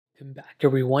Welcome back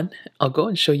everyone. I'll go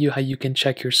and show you how you can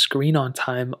check your screen on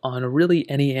time on really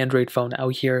any Android phone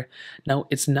out here. Now,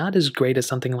 it's not as great as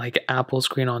something like Apple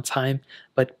screen on time,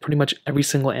 but pretty much every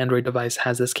single Android device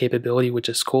has this capability, which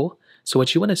is cool. So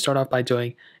what you want to start off by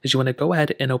doing is you want to go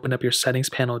ahead and open up your settings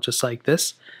panel just like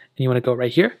this, and you want to go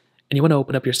right here, and you want to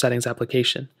open up your settings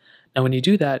application. Now, when you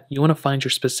do that, you want to find your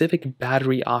specific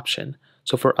battery option.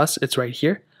 So for us, it's right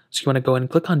here. So you want to go ahead and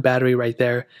click on battery right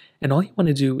there. And all you want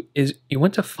to do is you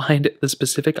want to find the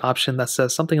specific option that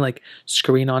says something like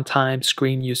screen on time,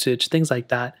 screen usage, things like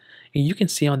that. And you can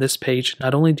see on this page,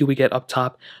 not only do we get up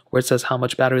top where it says how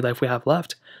much battery life we have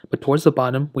left, but towards the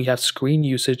bottom, we have screen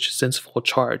usage since full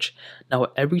charge. Now,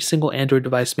 every single Android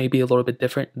device may be a little bit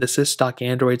different. This is stock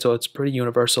Android, so it's pretty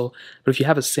universal. But if you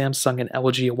have a Samsung, an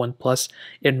LG, a OnePlus,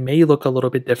 it may look a little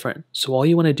bit different. So all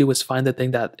you want to do is find the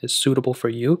thing that is suitable for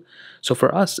you. So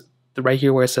for us, right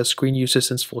here where it says screen usage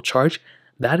since full charge,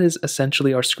 that is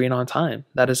essentially our screen on time.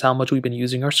 That is how much we've been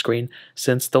using our screen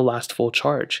since the last full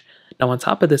charge. Now on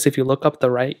top of this, if you look up the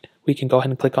right, we can go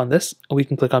ahead and click on this, we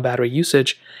can click on battery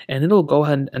usage, and it'll go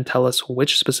ahead and tell us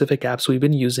which specific apps we've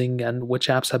been using and which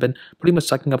apps have been pretty much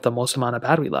sucking up the most amount of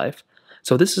battery life.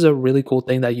 So this is a really cool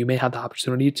thing that you may have the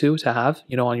opportunity to have,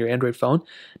 on your Android phone.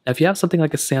 Now if you have something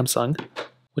like a Samsung,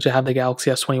 which I have the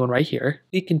Galaxy S21 right here,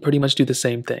 we can pretty much do the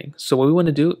same thing. So what we want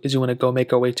to do is you want to go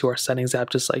make our way to our settings app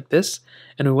just like this,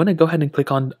 and we want to go ahead and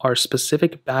click on our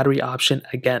specific battery option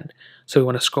again. So we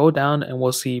want to scroll down and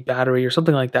we'll see battery or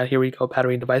something like that. Here we go,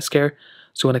 battery and device care.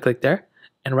 So we want to click there,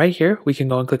 and right here we can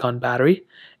go and click on battery.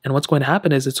 And what's going to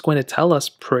happen is it's going to tell us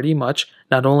pretty much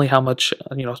not only how much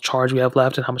charge we have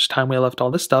left and how much time we have left,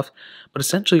 all this stuff, but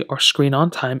essentially our screen on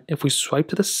time. If we swipe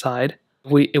to the side,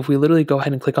 if we literally go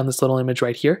ahead and click on this little image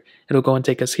right here, it'll go and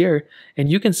take us here.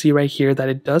 And you can see right here that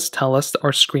it does tell us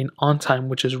our screen on time,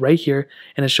 which is right here.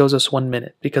 And it shows us 1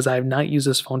 minute because I have not used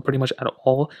this phone pretty much at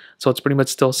all. So it's pretty much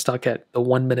still stuck at the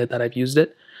 1 minute that I've used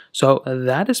it. So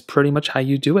that is pretty much how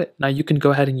you do it. Now you can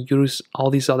go ahead and use all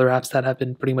these other apps that have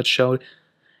been pretty much showed.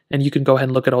 And you can go ahead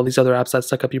and look at all these other apps that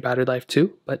suck up your battery life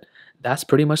too. But that's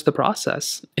pretty much the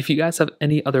process. If you guys have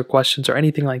any other questions or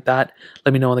anything like that,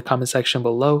 let me know in the comment section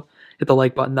below. Hit the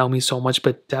like button, that would mean so much,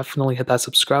 but definitely hit that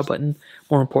subscribe button.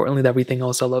 More importantly than everything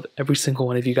else, I love every single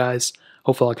one of you guys.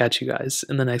 Hopefully I'll catch you guys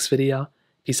in the next video.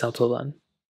 Peace out till then.